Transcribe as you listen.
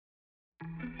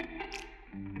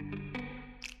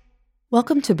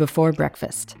Welcome to Before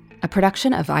Breakfast, a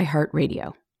production of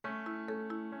iHeartRadio.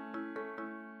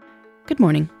 Good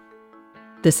morning.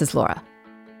 This is Laura.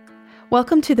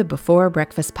 Welcome to the Before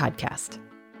Breakfast podcast.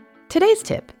 Today's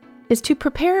tip is to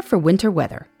prepare for winter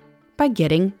weather by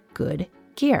getting good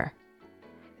gear.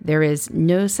 There is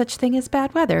no such thing as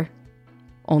bad weather,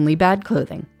 only bad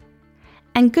clothing.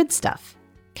 And good stuff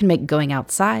can make going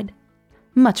outside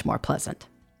much more pleasant.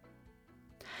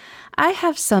 I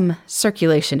have some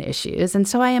circulation issues, and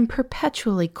so I am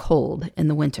perpetually cold in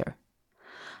the winter.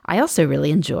 I also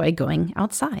really enjoy going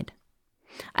outside.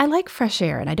 I like fresh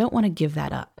air, and I don't want to give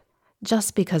that up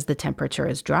just because the temperature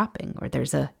is dropping or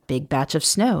there's a big batch of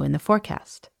snow in the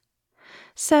forecast.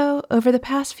 So, over the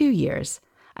past few years,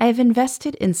 I have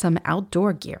invested in some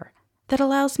outdoor gear that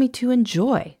allows me to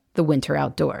enjoy the winter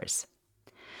outdoors.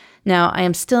 Now, I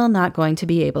am still not going to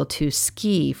be able to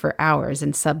ski for hours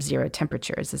in sub-zero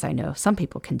temperatures, as I know some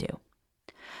people can do.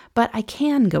 But I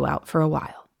can go out for a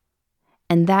while,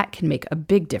 and that can make a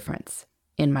big difference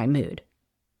in my mood.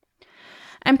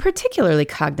 I'm particularly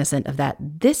cognizant of that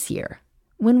this year,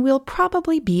 when we'll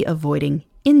probably be avoiding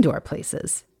indoor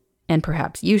places, and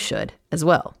perhaps you should as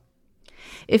well.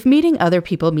 If meeting other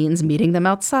people means meeting them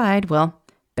outside, well,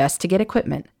 best to get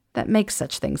equipment that makes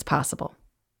such things possible.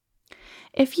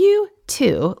 If you,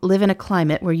 too, live in a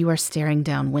climate where you are staring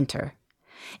down winter,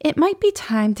 it might be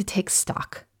time to take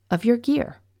stock of your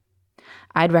gear.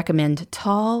 I'd recommend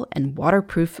tall and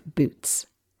waterproof boots.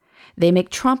 They make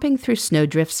tromping through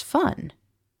snowdrifts fun,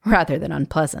 rather than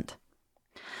unpleasant.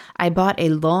 I bought a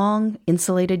long,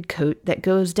 insulated coat that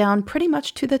goes down pretty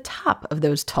much to the top of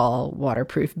those tall,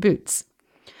 waterproof boots.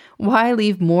 Why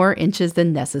leave more inches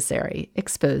than necessary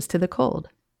exposed to the cold?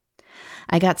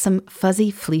 I got some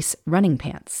fuzzy fleece running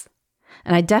pants,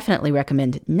 and I definitely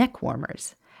recommend neck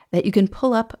warmers that you can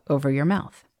pull up over your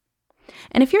mouth.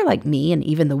 And if you're like me and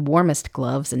even the warmest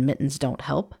gloves and mittens don't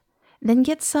help, then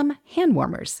get some hand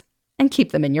warmers and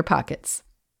keep them in your pockets.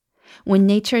 When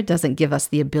nature doesn't give us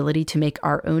the ability to make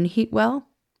our own heat well,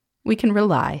 we can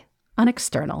rely on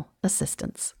external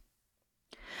assistance.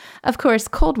 Of course,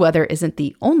 cold weather isn't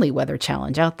the only weather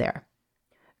challenge out there.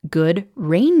 Good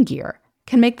rain gear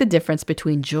can make the difference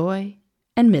between joy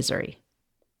and misery.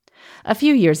 A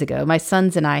few years ago, my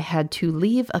sons and I had to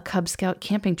leave a Cub Scout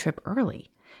camping trip early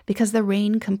because the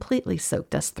rain completely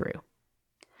soaked us through.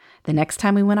 The next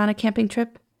time we went on a camping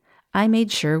trip, I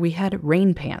made sure we had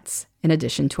rain pants in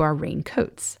addition to our rain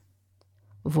coats.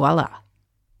 Voila,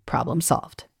 problem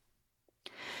solved.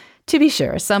 To be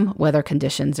sure, some weather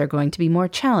conditions are going to be more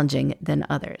challenging than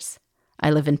others. I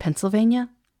live in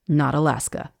Pennsylvania, not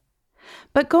Alaska.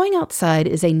 But going outside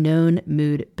is a known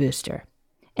mood booster,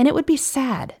 and it would be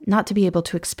sad not to be able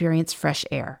to experience fresh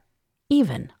air,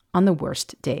 even on the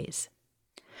worst days.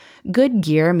 Good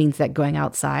gear means that going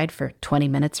outside for 20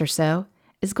 minutes or so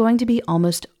is going to be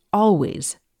almost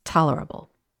always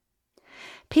tolerable.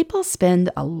 People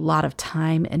spend a lot of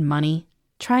time and money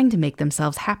trying to make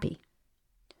themselves happy.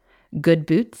 Good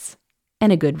boots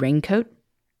and a good raincoat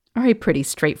are a pretty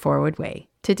straightforward way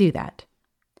to do that.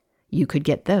 You could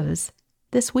get those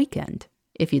this weekend,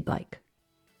 if you'd like.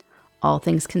 All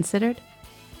things considered,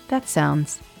 that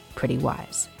sounds pretty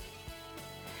wise.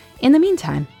 In the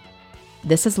meantime,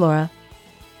 this is Laura.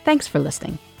 Thanks for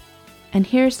listening. And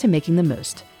here's to making the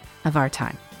most of our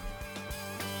time.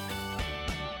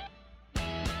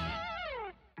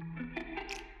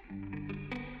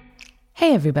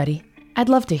 Hey everybody, I'd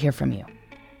love to hear from you.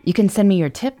 You can send me your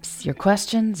tips, your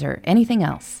questions, or anything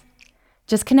else.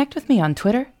 Just connect with me on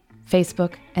Twitter,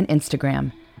 Facebook, and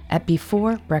Instagram at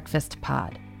Before Breakfast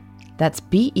Pod. That's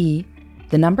BE,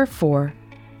 the number 4,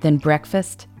 then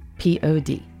breakfast,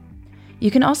 POD.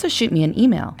 You can also shoot me an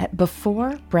email at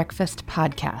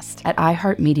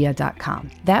beforebreakfastpodcast@iheartmedia.com.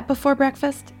 That Before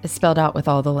Breakfast is spelled out with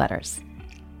all the letters.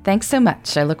 Thanks so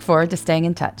much. I look forward to staying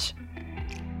in touch.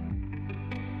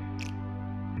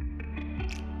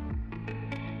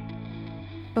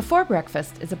 Before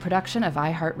Breakfast is a production of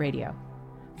iHeartRadio.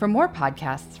 For more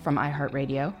podcasts from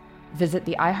iHeartRadio, visit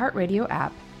the iHeartRadio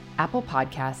app, Apple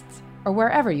Podcasts, or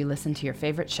wherever you listen to your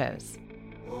favorite shows.